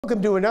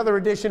Welcome to another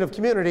edition of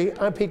Community.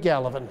 I'm Pete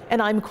Gallivan.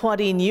 And I'm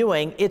Claudine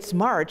Ewing. It's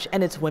March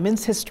and it's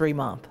Women's History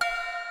Month.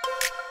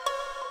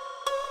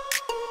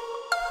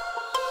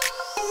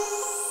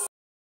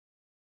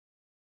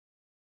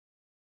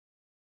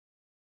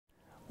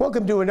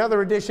 Welcome to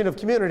another edition of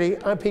Community.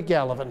 I'm Pete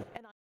Gallivan.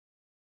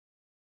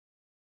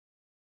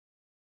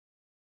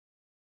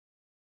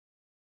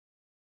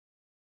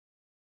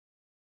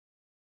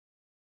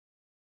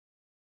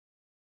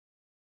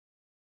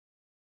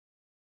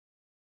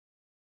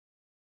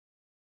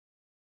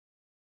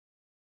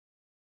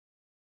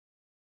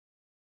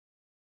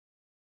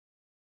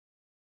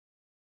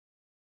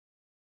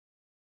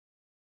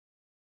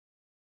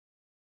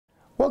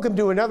 Welcome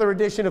to another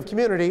edition of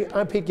Community.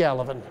 I'm Pete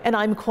Gallivan. And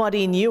I'm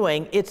Claudine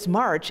Ewing. It's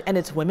March and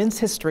it's Women's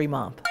History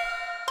Month.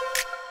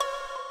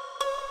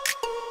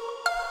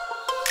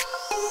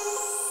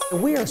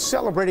 We are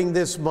celebrating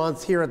this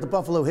month here at the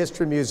Buffalo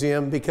History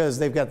Museum because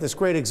they've got this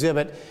great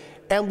exhibit,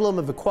 Emblem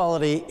of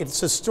Equality.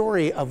 It's a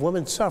story of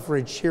women's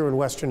suffrage here in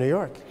Western New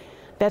York.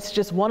 That's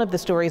just one of the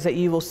stories that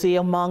you will see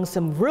among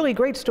some really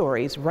great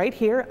stories right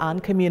here on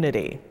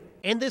Community.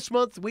 And this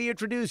month, we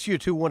introduce you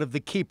to one of the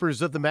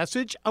keepers of the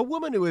message, a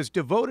woman who has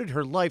devoted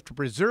her life to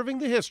preserving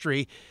the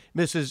history,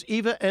 Mrs.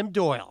 Eva M.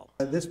 Doyle.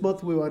 This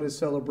month, we want to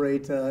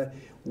celebrate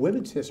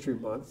Women's History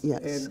Month.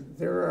 Yes. And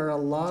there are a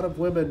lot of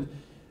women,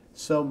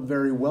 some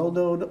very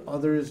well-known,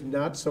 others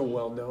not so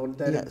well-known,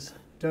 that have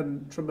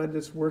done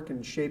tremendous work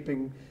in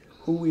shaping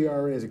who we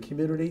are as a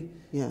community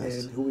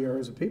and who we are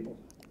as a people.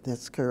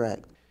 That's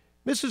correct.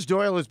 Mrs.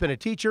 Doyle has been a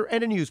teacher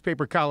and a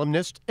newspaper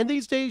columnist, and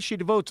these days she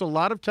devotes a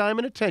lot of time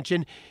and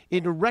attention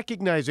into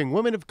recognizing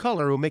women of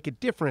color who make a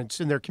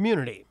difference in their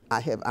community. I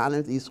have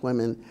honored these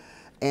women,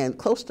 and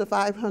close to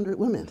 500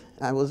 women.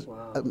 I was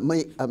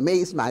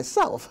amazed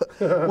myself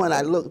when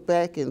I looked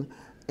back and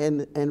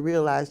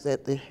realized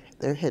that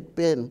there had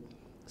been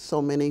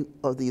so many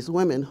of these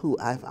women who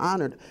I've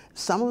honored.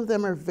 Some of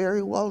them are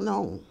very well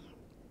known,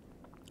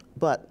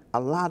 but a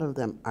lot of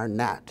them are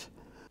not.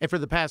 And for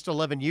the past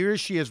 11 years,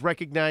 she has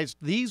recognized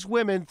these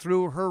women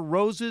through her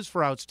Roses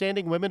for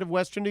Outstanding Women of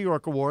Western New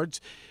York Awards.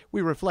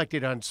 We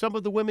reflected on some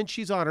of the women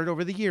she's honored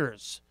over the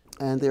years.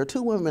 And there are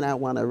two women I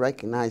want to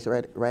recognize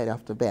right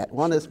off the bat.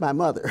 One is my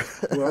mother.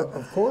 Well,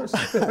 of course.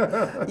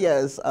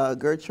 Yes,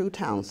 Gertrude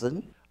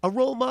Townsend. A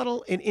role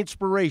model and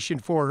inspiration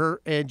for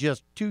her, and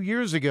just 2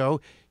 years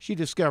ago, she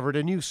discovered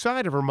a new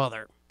side of her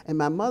mother. And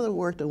my mother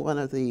worked in one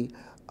of the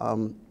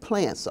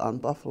plants on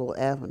Buffalo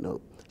Avenue.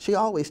 She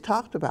always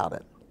talked about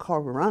it,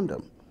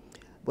 carborundum.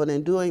 But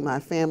in doing my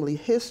family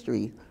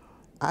history,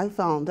 I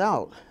found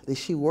out that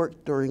she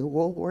worked during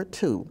World War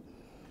II,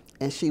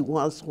 and she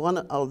was one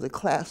of the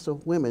class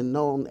of women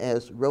known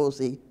as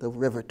Rosie the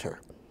Riveter.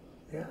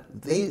 Yeah,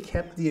 they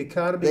kept the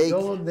economy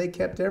going. They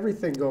kept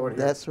everything going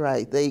here. That's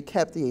right. They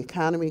kept the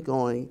economy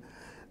going.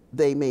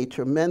 They made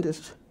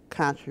tremendous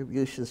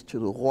contributions to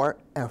the war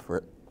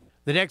effort.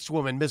 The next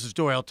woman Mrs.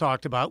 Doyle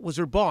talked about was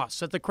her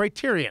boss at the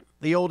Criterion,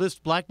 the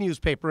oldest black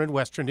newspaper in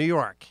Western New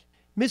York,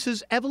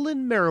 Mrs.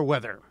 Evelyn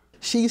Merriweather.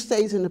 She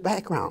stays in the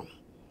background,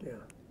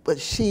 but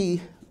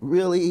she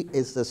really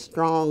is the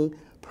strong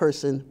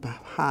person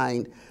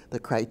behind the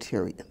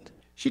Criterion.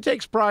 She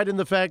takes pride in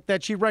the fact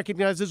that she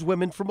recognizes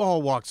women from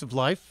all walks of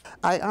life.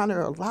 I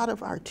honor a lot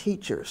of our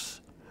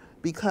teachers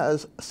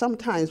because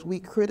sometimes we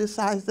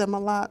criticize them a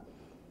lot,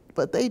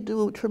 but they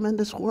do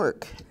tremendous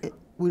work.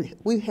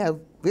 We have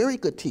very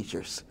good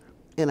teachers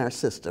in our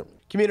system.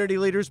 Community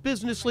leaders,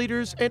 business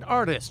leaders, and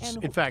artists.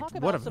 In fact,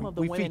 one of them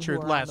we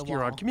featured last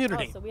year on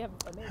Community.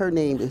 Her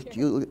name is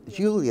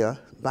Julia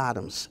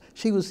Bottoms.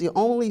 She was the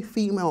only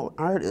female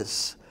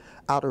artist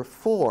out of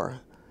 4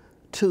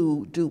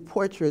 to do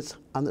portraits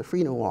on the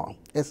Freedom Wall.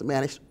 As a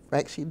matter of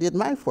fact, she did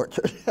my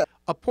portrait.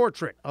 A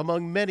portrait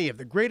among many of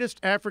the greatest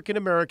African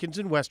Americans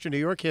in Western New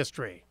York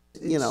history.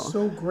 It's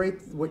so great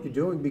what you're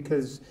doing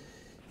because,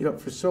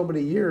 for so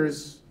many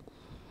years,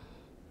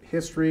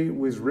 history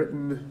was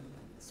written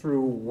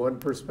through one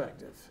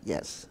perspective.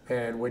 Yes.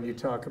 And when you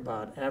talk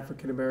about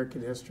African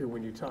American history,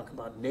 when you talk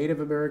about Native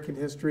American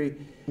history,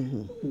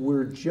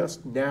 we're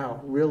just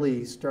now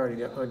really starting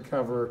to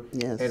uncover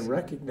and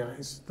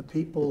recognize the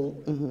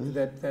people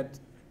that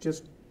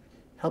just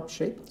helped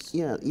shape us.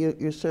 Yeah,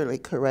 you're certainly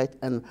correct.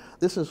 And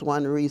this is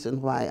one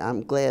reason why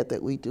I'm glad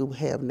that we do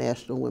have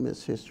National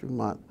Women's History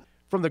Month.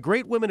 From the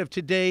great women of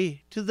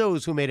today to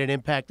those who made an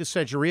impact a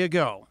century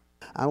ago.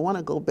 I want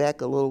to go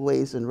back a little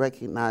ways and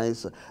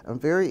recognize a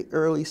very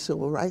early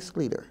civil rights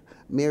leader,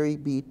 Mary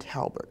B.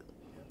 Talbot.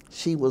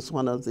 She's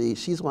one of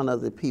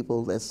the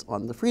people that's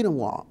on the Freedom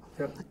Wall.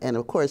 And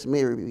of course,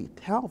 Mary B.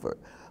 Talbot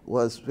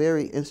was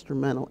very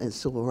instrumental in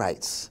civil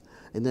rights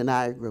in the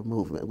Niagara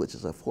movement, which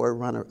is a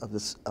forerunner of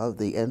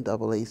the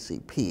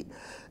NAACP.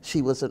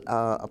 She was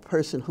a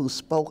person who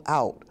spoke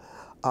out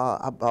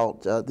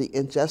about the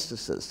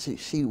injustices.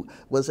 She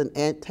was an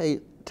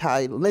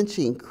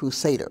anti-lynching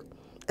crusader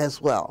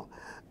as well.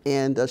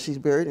 And she's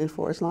buried in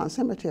Forest Lawn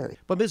Cemetery.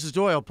 But Mrs.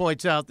 Doyle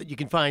points out that you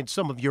can find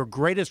some of your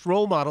greatest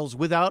role models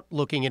without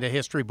looking into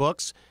history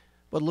books,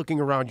 but looking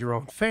around your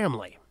own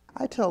family.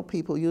 I tell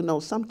people, you know,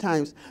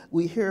 sometimes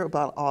we hear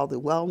about all the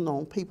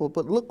well-known people,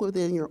 but look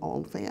within your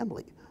own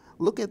family.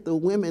 Look at the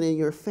women in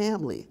your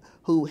family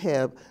who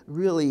have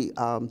really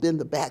been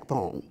the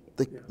backbone,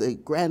 the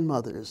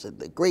grandmothers and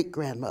the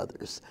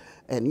great-grandmothers,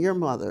 and your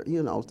mother,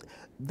 you know.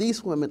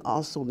 These women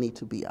also need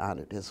to be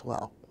honored as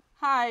well.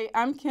 Hi,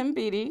 I'm Kim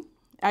Beatty.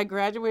 I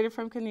graduated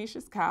from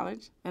Canisius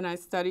College, and I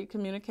studied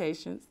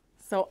communications,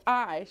 so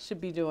I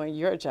should be doing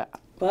your job.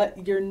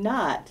 But you're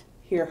not.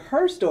 Hear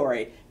her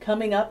story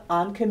coming up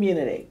on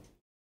Community.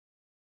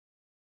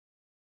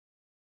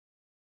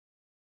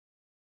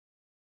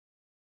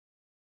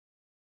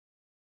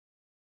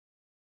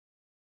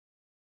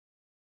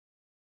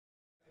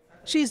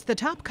 She's the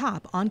top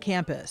cop on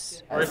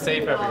campus. We're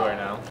safe everywhere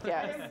now.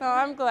 Yes, so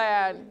I'm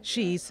glad.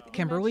 She's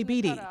Kimberly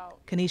Beatty,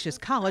 Canisius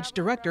College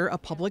Director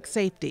of Public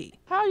Safety.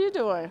 How are you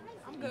doing?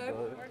 I'm good.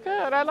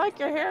 Good. I like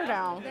your hair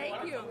now.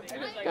 Thank you.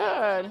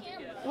 Good.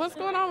 What's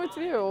going on with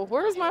you?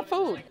 Where's my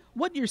food?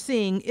 What you're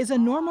seeing is a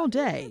normal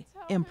day,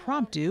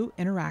 impromptu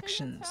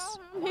interactions.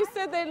 He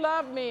said they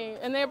love me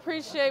and they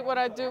appreciate what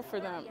I do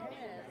for them.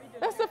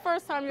 That's the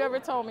first time you ever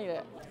told me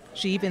that.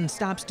 She even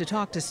stops to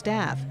talk to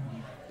staff.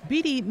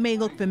 Beatty may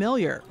look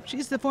familiar.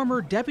 She's the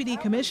former deputy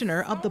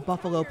commissioner of the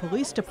Buffalo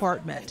Police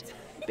Department.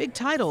 Big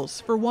titles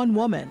for one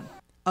woman,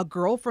 a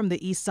girl from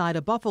the east side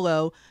of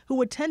Buffalo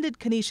who attended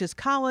Canisius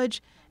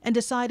College and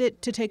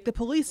decided to take the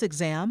police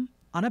exam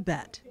on a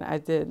bet. I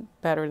did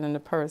better than the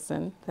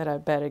person that I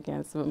bet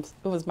against. It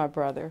was my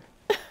brother.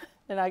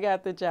 And I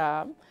got the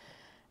job.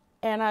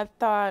 And I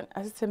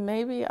said,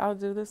 maybe I'll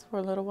do this for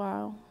a little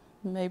while,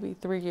 maybe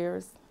 3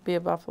 years, be a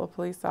Buffalo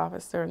police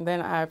officer. And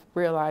then I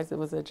realized it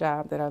was a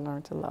job that I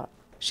learned to love.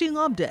 She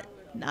loved it,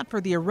 not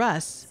for the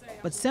arrests,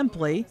 but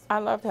simply. I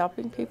loved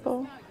helping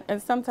people.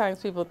 And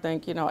sometimes people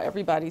think, you know,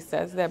 everybody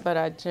says that, but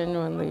I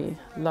genuinely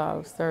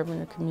love serving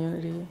the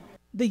community.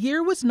 The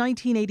year was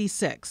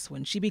 1986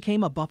 when she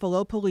became a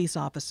Buffalo police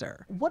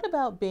officer. What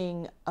about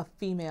being a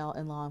female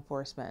in law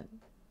enforcement?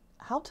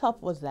 How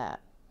tough was that?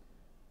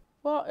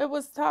 Well, it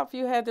was tough.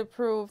 You had to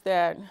prove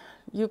that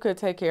you could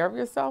take care of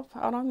yourself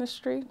out on the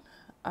street.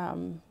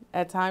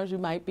 At times you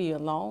might be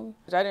alone.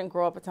 I didn't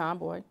grow up a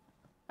tomboy.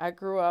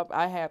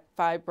 I had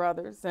 5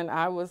 brothers, and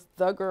I was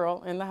the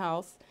girl in the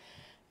house.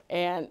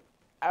 And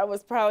I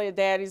was probably a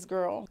daddy's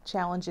girl.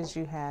 Challenges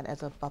you had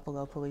as a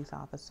Buffalo police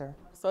officer?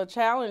 So a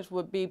challenge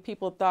would be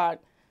people thought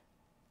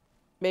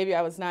maybe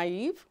I was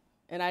naive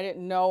and I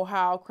didn't know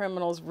how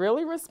criminals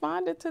really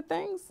responded to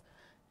things.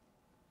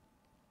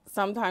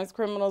 Sometimes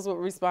criminals would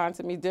respond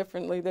to me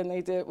differently than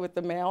they did with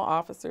the male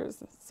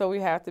officers. So we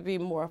have to be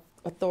more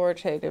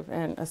authoritative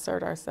and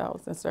assert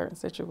ourselves in certain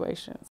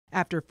situations.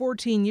 After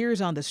 14 years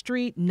on the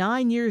street,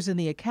 9 years in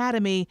the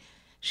academy,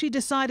 she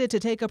decided to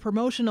take a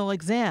promotional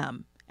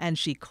exam, and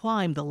she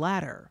climbed the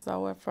ladder. So I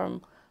went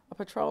from a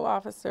patrol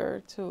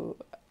officer to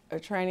a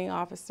training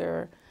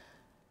officer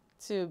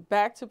to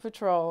back to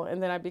patrol,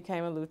 and then I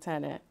became a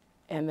lieutenant,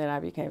 and then I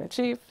became a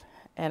chief,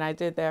 and I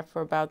did that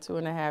for about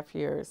 2.5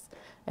 years,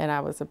 and I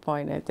was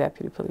appointed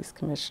deputy police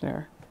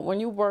commissioner. When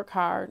you work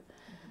hard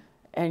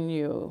and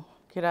you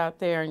get out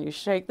there and you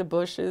shake the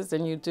bushes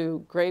and you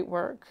do great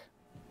work,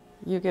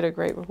 you get a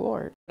great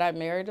reward. I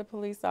married a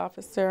police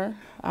officer.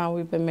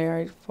 We've been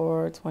married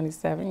for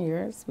 27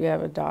 years. We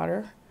have a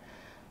daughter.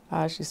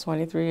 She's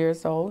 23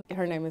 years old.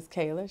 Her name is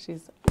Kayla.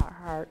 She's our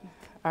heart,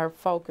 our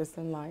focus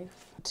in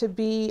life. To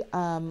be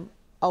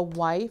a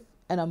wife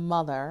and a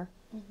mother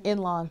in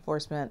law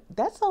enforcement,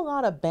 that's a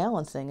lot of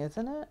balancing,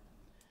 isn't it?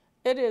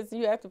 It is.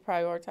 You have to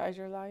prioritize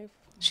your life.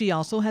 She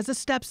also has a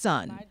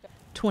stepson.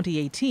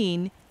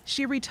 2018,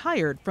 she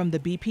retired from the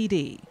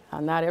BPD.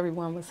 Not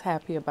everyone was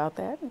happy about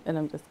that, and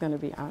I'm just going to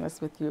be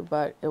honest with you,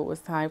 but it was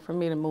time for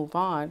me to move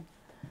on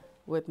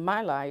with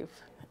my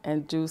life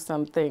and do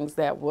some things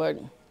that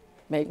would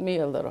make me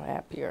a little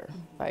happier,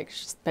 like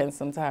spend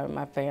some time with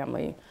my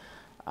family,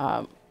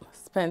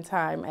 spend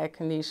time at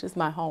Canisius,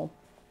 my home.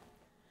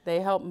 They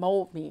helped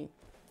mold me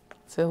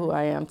to who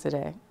I am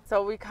today.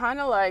 So we kind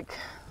of like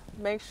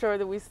make sure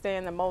that we stay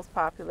in the most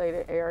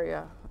populated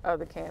area of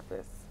the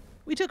campus.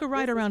 We took a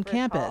ride around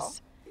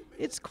campus.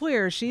 It's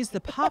clear she's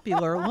the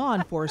popular law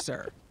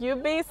enforcer. You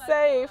be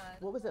safe.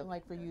 What was it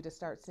like for you to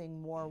start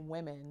seeing more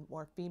women,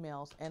 more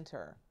females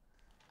enter?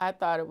 I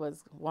thought it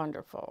was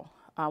wonderful.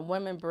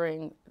 Women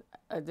bring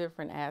a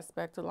different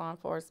aspect to law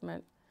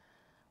enforcement,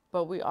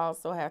 but we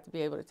also have to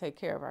be able to take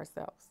care of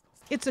ourselves.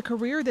 It's a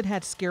career that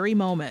had scary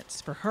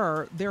moments. For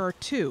her, there are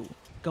 2.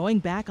 Going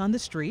back on the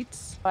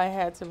streets. I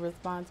had to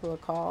respond to a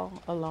call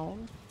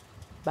alone,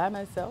 by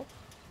myself,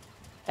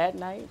 at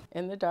night,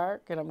 in the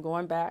dark, and I'm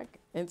going back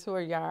into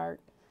a yard,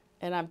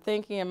 and I'm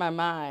thinking in my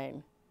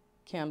mind,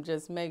 Kim,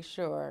 just make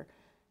sure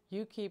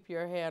you keep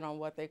your head on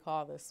what they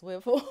call the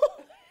swivel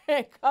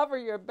and cover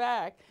your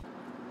back.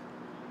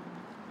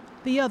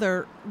 The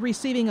other,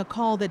 receiving a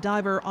call that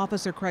diver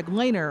Officer Craig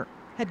Lehner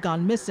had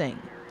gone missing.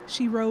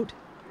 She wrote,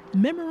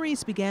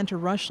 "Memories began to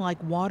rush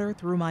like water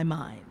through my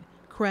mind.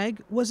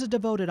 Craig was a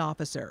devoted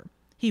officer.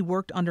 He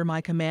worked under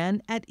my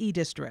command at E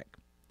District."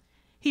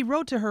 He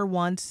wrote to her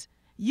once,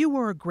 "You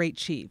were a great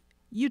chief.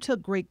 "You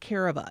took great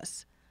care of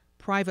us."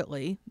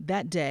 Privately,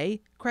 that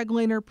day, Craig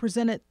Lehner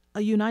presented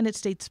a United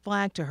States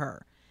flag to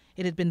her.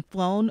 It had been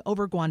flown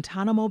over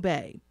Guantanamo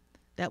Bay.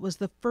 That was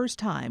the first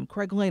time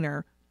Craig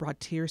Lehner brought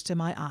tears to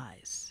my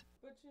eyes.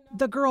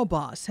 The Girl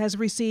Boss has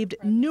received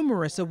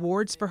numerous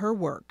awards for her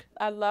work.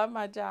 I love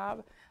my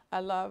job. I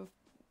love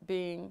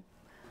being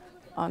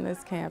on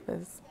this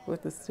campus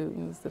with the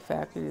students, the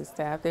faculty, the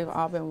staff. They've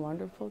all been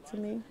wonderful to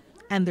me.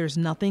 And there's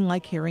nothing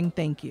like hearing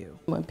thank you.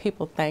 When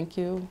people thank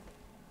you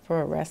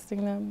for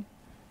arresting them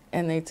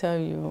and they tell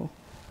you,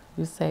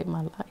 you saved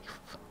my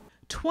life.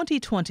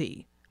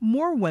 2020,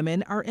 more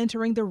women are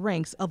entering the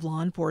ranks of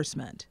law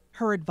enforcement.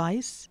 Her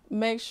advice?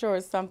 Make sure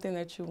it's something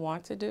that you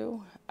want to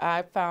do.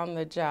 I found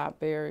the job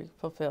very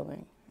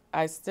fulfilling.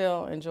 I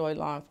still enjoy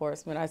law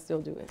enforcement. I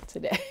still do it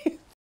today.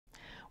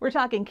 We're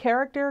talking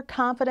character,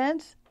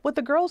 confidence with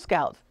the Girl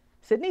Scouts.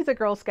 Sydney's a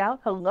Girl Scout.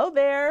 Hello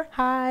there.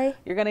 Hi.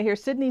 You're going to hear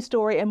Sydney's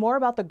story and more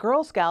about the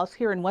Girl Scouts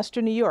here in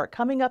Western New York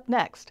coming up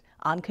next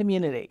on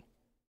commUNITY.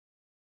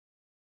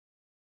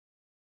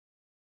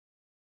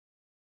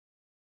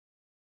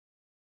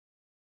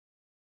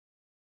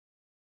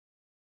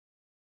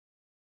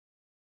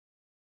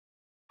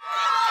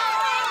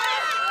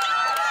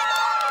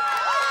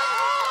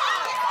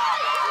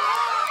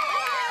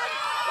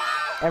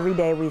 Every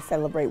day we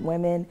celebrate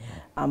women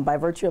by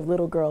virtue of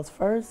Little Girls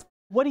First.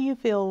 What do you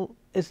feel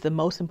is the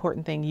most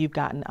important thing you've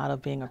gotten out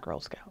of being a Girl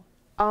Scout?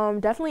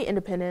 Definitely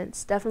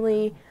independence,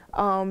 definitely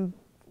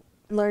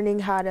learning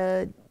how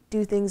to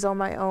do things on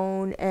my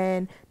own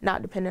and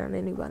not dependent on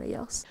anybody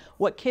else.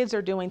 What kids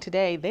are doing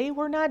today, they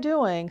were not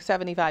doing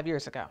 75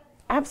 years ago.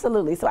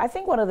 Absolutely. So I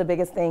think one of the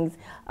biggest things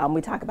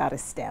we talk about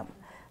is STEM,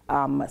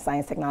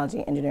 science,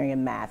 technology, engineering,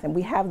 and math. And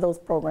we have those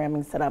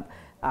programming set up,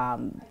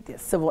 the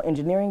civil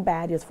engineering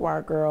badges for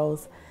our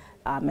girls.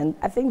 And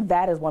I think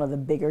that is one of the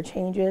bigger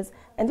changes,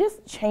 and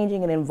just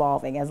changing and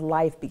evolving as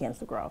life begins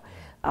to grow.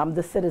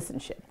 The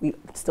citizenship, we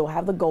still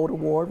have the Gold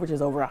Award, which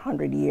is over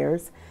 100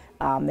 years,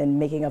 and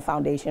making a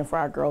foundation for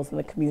our girls in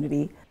the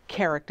community.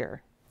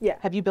 Character. Yeah.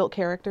 Have you built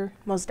character?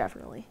 Most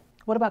definitely.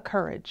 What about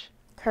courage?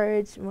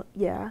 Courage,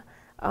 yeah,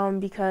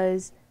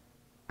 because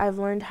I've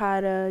learned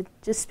how to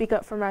just speak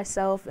up for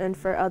myself and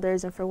for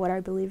others and for what I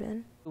believe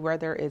in.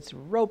 Whether it's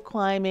rope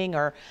climbing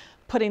or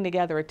putting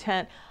together a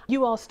tent,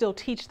 you all still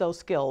teach those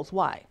skills.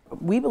 Why?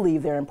 We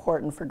believe they're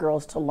important for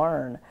girls to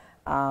learn,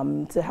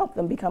 to help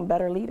them become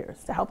better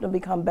leaders, to help them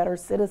become better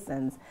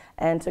citizens,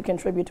 and to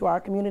contribute to our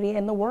community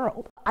and the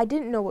world. I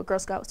didn't know what Girl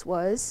Scouts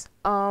was,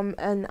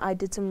 and I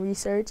did some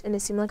research, and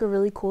it seemed like a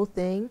really cool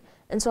thing,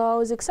 and so I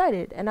was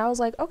excited, and I was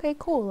like, okay,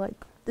 cool, like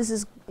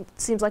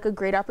seems like a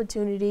great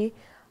opportunity.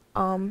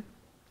 Yeah.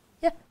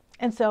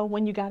 And so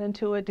when you got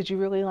into it, did you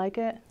really like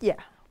it? Yeah.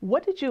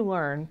 What did you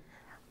learn?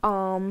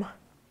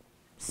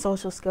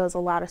 Social skills, a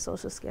lot of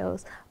social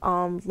skills,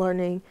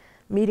 learning,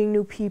 meeting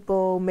new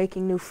people,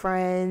 making new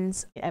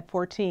friends. At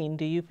 14,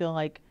 do you feel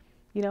like,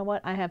 you know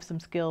what, I have some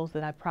skills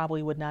that I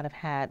probably would not have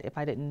had if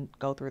I didn't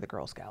go through the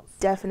Girl Scouts?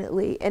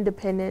 Definitely.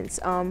 Independence,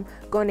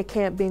 going to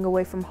camp, being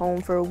away from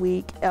home for a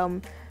week,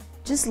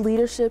 just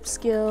leadership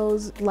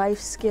skills, life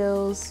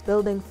skills,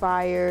 building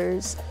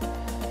fires.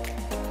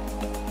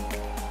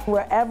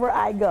 Wherever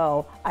I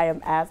go, I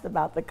am asked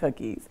about the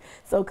cookies.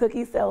 So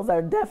cookie sales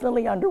are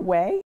definitely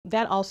underway.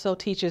 That also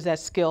teaches that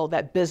skill,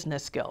 that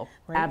business skill,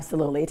 right?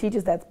 Absolutely. It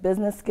teaches that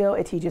business skill.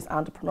 It teaches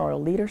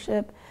entrepreneurial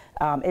leadership.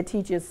 It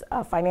teaches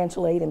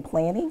financial aid and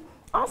planning.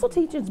 Also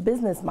teaches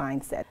business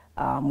mindset.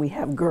 We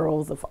have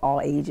girls of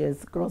all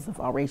ages, girls of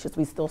all races.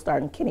 We still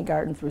start in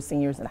kindergarten through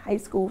seniors in high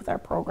school with our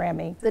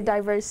programming. The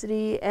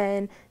diversity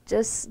and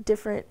just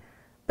different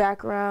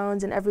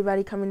backgrounds and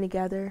everybody coming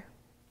together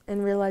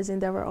and realizing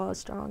that we're all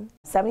strong.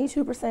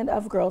 72%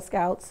 of Girl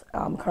Scouts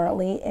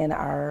currently in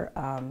our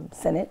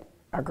Senate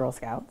are Girl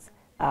Scouts.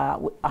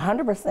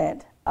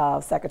 100%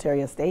 of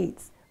Secretary of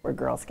States were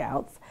Girl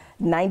Scouts.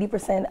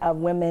 90% of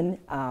women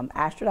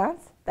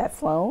astronauts that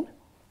flown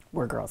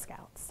were Girl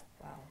Scouts.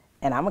 Wow.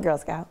 And I'm a Girl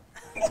Scout.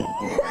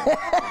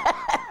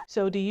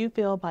 So do you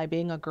feel by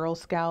being a Girl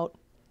Scout,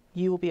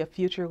 you will be a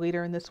future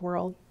leader in this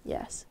world?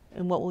 Yes.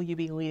 And what will you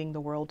be leading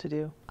the world to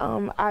do?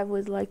 I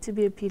would like to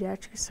be a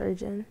pediatric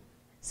surgeon.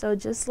 So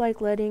just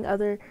like letting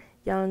other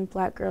young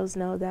Black girls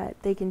know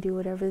that they can do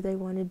whatever they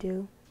want to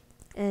do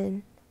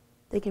and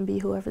they can be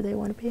whoever they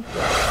want to be.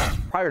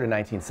 Prior to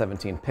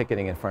 1917,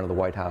 picketing in front of the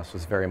White House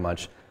was very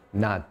much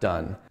not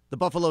done. The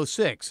Buffalo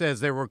Six, as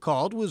they were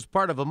called, was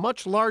part of a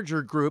much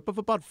larger group of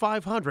about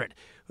 500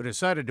 who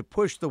decided to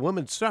push the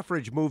women's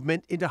suffrage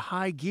movement into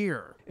high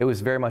gear. It was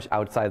very much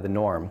outside the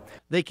norm.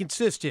 They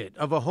consisted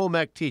of a home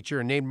ec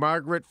teacher named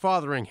Margaret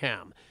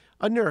Fotheringham,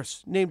 a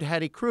nurse named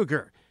Hattie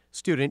Kruger,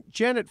 student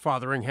Janet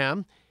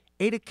Fotheringham,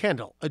 Ada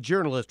Kendall, a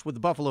journalist with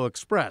the Buffalo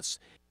Express,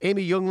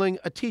 Amy Youngling,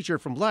 a teacher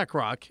from Black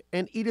Rock,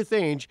 and Edith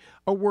Ainge,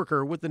 a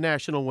worker with the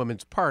National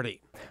Women's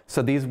Party.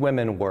 So these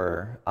women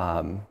were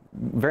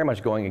very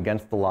much going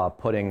against the law,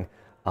 putting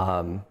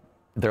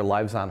their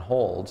lives on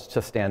hold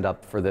to stand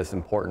up for this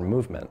important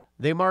movement.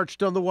 They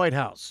marched on the White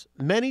House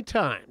many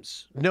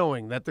times,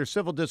 knowing that their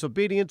civil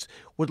disobedience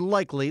would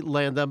likely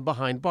land them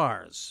behind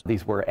bars.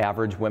 These were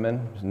average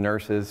women,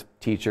 nurses,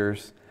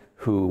 teachers,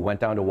 who went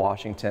down to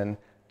Washington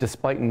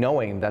despite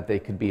knowing that they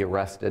could be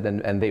arrested,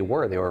 and they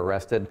were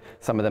arrested,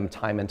 some of them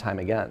time and time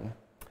again.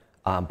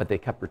 But they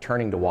kept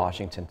returning to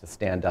Washington to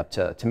stand up,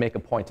 to make a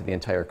point to the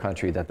entire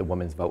country that the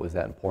women's vote was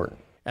that important.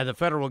 And the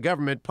federal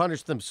government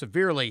punished them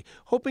severely,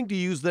 hoping to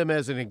use them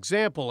as an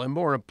example and,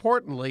 more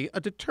importantly, a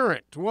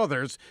deterrent to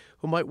others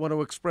who might want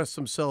to express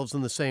themselves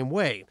in the same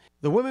way.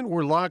 The women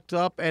were locked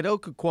up at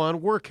Occoquan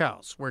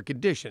Workhouse, where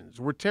conditions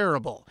were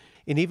terrible.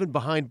 And even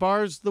behind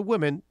bars, the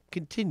women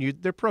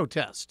continued their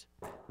protest.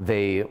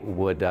 They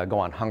would go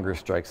on hunger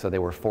strikes, so they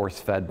were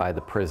force-fed by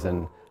the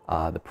prison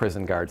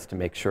guards to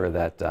make sure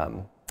that,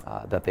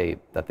 that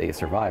they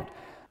survived.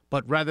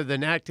 But rather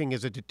than acting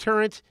as a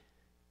deterrent,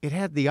 it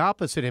had the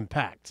opposite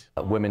impact.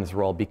 Women's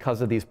role,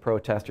 because of these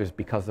protesters,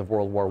 because of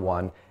World War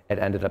I, it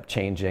ended up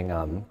changing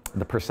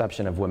the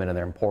perception of women and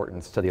their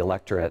importance to the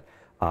electorate,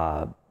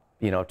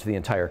 you know, to the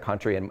entire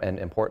country, and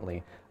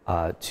importantly,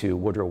 to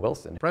Woodrow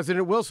Wilson.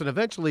 President Wilson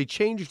eventually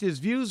changed his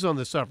views on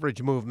the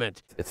suffrage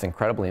movement. It's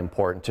incredibly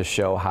important to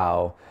show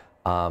how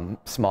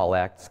small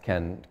acts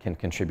can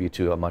contribute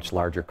to a much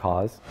larger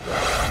cause.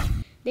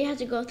 They have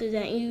to go through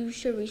that, and you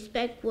should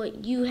respect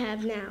what you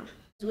have now.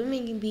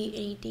 Women can be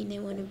anything they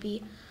want to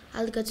be.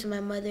 I look up to my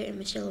mother and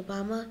Michelle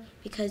Obama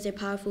because they're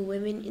powerful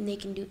women and they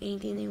can do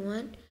anything they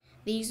want.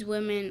 These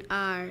women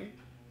are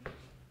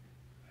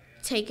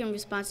taking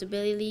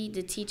responsibility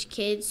to teach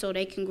kids so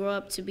they can grow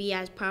up to be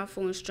as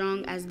powerful and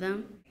strong as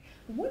them.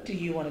 What do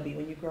you want to be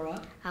when you grow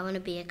up? I want to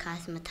be a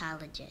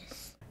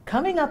cosmetologist.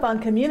 Coming up on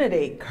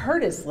Community,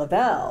 Curtis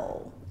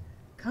Lavelle.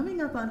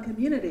 Coming up on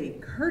Community,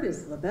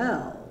 Curtis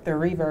Lavelle. The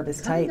reverb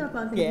is tight. Coming up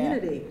on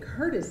Community,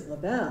 Curtis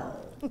Lavelle.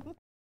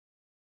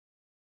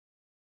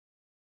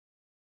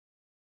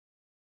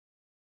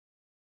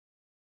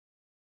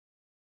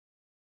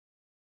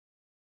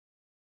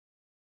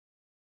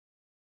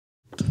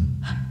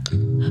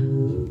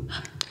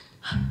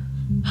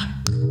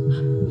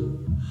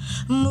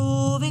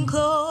 Moving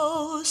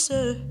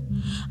closer,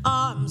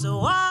 arms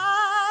are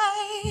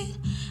wide.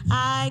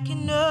 I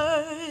can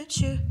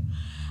nurture,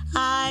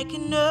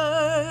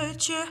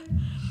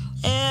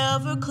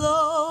 ever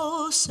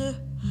closer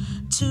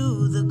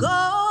to the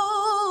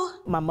goal.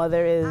 My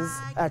mother is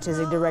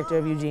artistic director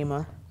of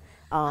UGMA.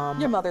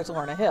 Your mother's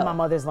Lorna Hill. My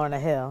mother's Lorna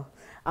Hill.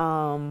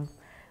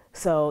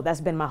 So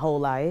that's been my whole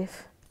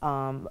life.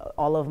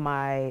 All of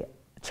my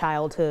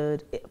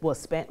childhood was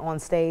spent on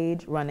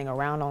stage, running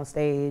around on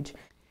stage.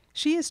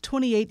 She is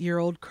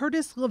 28-year-old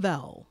Curtis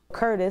Lavelle.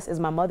 Curtis is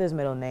my mother's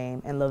middle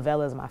name, and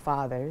Lavelle is my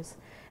father's.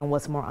 And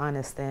what's more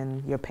honest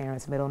than your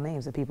parents' middle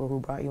names, the people who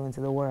brought you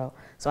into the world?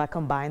 So I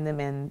combine them,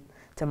 and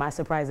to my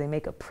surprise, they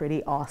make a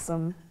pretty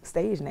awesome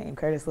stage name,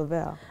 Curtis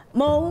Lavelle.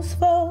 Most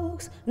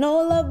folks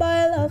know love by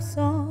a love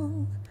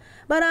song,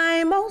 but I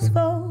ain't most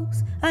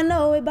folks, I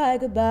know it by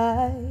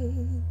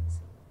goodbyes.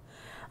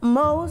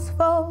 Most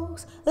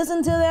folks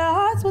listen to their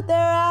hearts with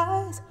their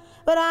eyes,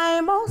 but I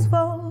ain't most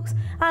folks,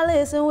 I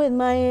listen with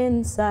my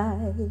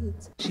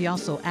insides. She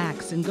also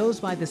acts and goes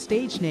by the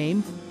stage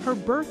name, her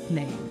birth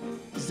name,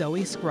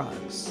 Zoe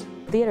Scruggs.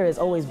 Theater has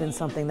always been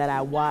something that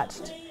I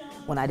watched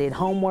when I did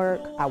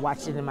homework. I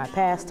watched it in my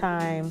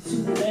pastime.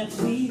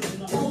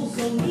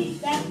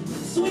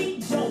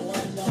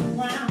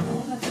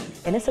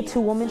 And it's a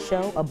two-woman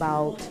show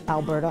about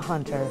Alberta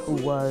Hunter, who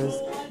was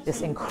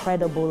this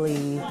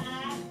incredibly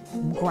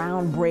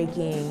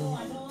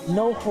groundbreaking,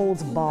 no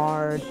holds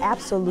barred,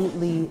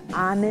 absolutely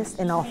honest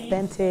and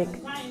authentic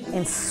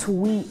and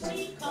sweet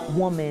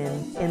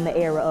woman in the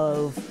era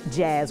of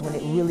jazz when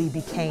it really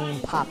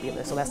became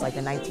popular. So that's like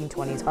the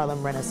 1920s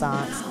Harlem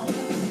Renaissance.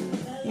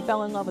 You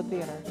fell in love with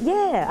theater?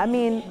 Yeah, I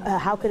mean,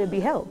 how could it be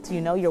helped?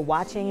 You know, you're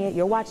watching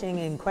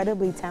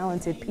incredibly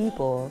talented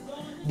people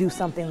do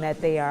something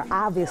that they are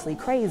obviously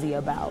crazy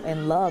about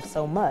and love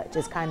so much.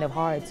 It's kind of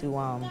hard to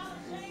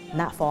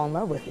not fall in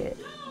love with it.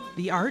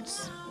 The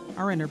arts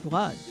are in her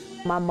blood.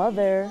 My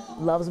mother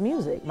loves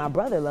music. My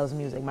brother loves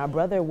music. My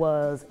brother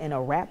was in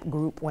a rap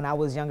group when I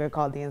was younger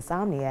called the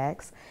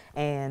Insomniacs,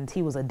 and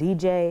he was a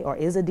DJ, or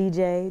is a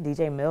DJ,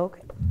 DJ Milk.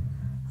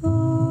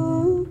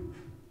 Ooh,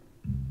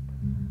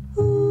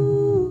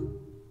 ooh,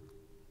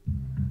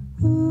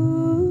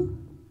 ooh,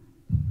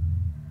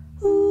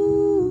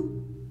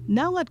 ooh.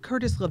 Now let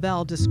Curtis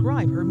Lavelle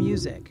describe her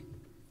music.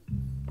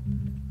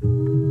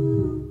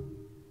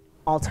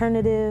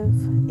 Alternative,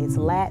 it's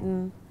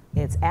Latin,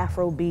 it's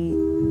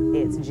Afrobeat,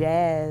 it's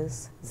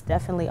jazz, it's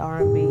definitely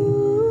R&B.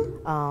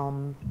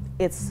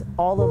 It's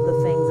all of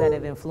the things that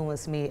have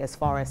influenced me as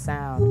far as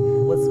sound.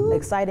 What's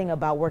exciting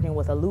about working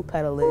with a loop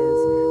pedal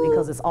is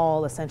because it's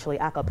all essentially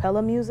a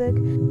cappella music.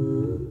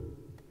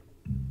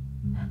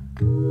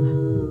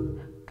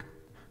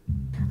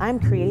 I'm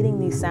creating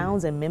these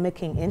sounds and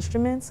mimicking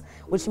instruments,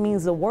 which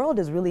means the world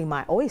is really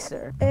my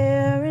oyster.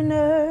 Air and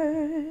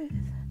earth,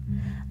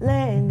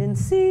 land and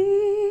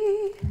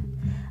sea,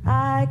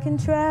 I I can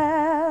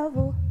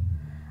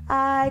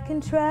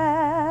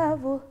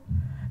travel,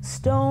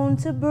 stone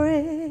to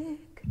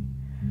brick,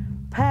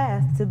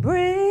 path to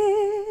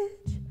bridge.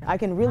 I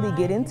can really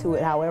get into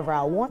it however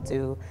I want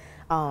to,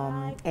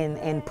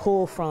 and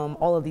pull from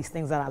all of these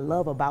things that I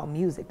love about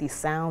music, these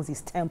sounds,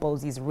 these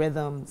tempos, these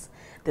rhythms,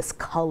 this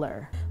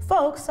color.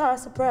 Folks are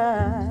surprised.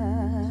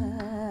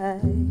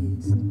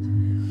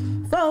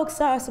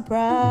 Folks are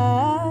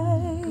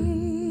surprised.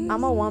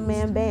 I'm a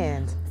one-man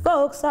band.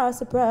 Folks are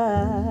surprised.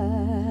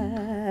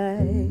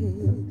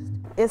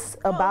 It's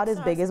about as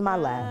big as my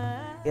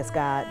lab. It's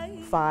got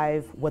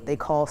 5 what they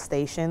call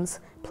stations,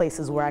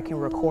 places where I can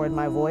record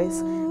my voice,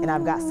 and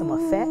I've got some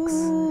effects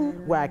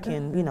where I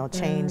can, you know,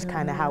 change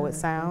kind of how it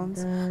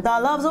sounds.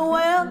 Thou love's a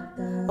well,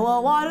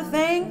 a water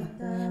thing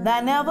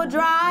that never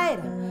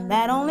dried,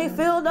 that only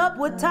filled up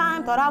with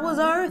time. Thought I was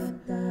earth,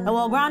 a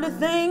well-grounded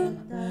thing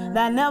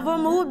that never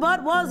moved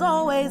but was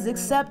always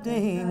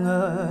accepting.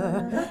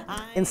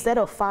 Instead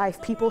of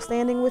 5 people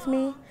standing with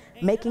me,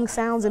 making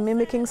sounds and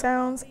mimicking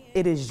sounds,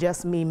 it is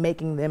just me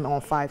making them on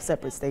 5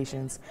 separate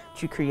stations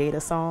to create a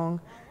song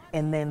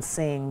and then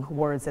sing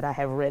words that I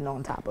have written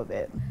on top of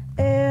it.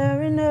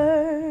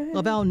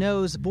 Lavelle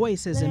knows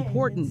voice is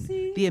important,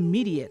 the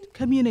immediate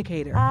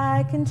communicator.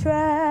 I can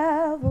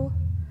travel,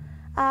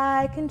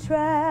 I can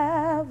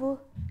travel.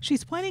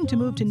 She's planning to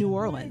move to New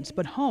Orleans,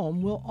 but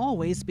home will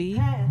always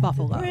be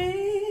Buffalo.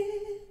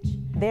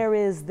 There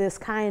is this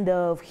kind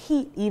of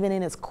heat even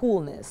in its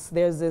coolness.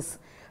 There's this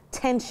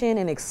tension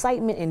and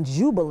excitement and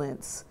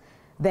jubilance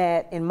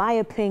that, in my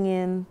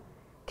opinion,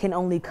 can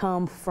only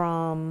come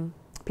from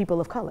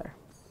people of color.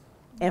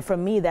 And for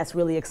me, that's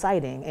really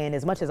exciting. And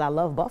as much as I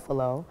love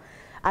Buffalo,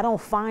 I don't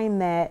find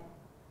that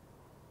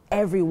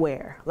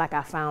everywhere like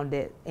I found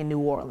it in New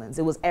Orleans.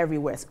 It was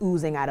everywhere. It's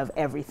oozing out of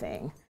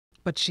everything.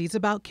 But she's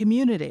about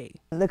community.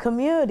 The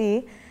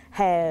community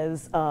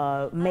has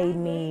made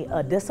me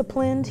a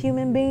disciplined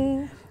human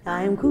being.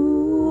 I'm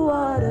cool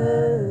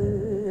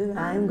water,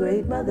 I'm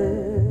great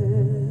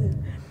mother.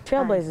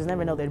 Trailblazers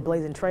never know they're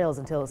blazing trails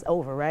until it's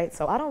over, right?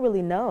 So I don't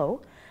really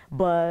know,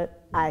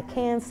 but I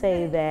can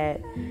say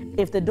that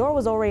if the door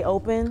was already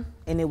open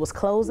and it was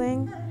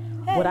closing,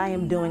 what I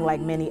am doing, like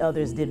many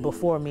others did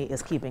before me,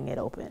 is keeping it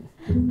open.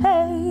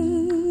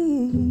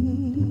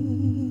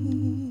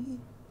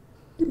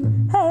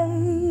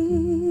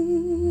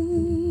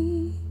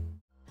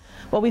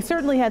 Well, we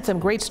certainly had some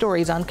great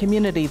stories on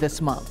community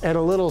this month. And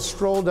a little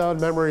stroll down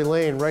memory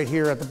lane right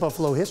here at the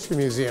Buffalo History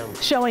Museum.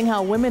 Showing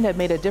how women have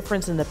made a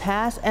difference in the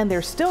past, and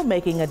they're still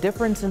making a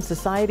difference in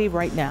society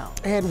right now.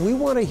 And we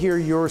want to hear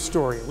your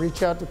story.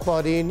 Reach out to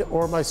Claudine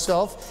or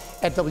myself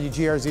at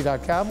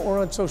WGRZ.com or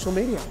on social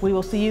media. We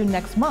will see you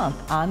next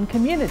month on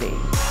Community.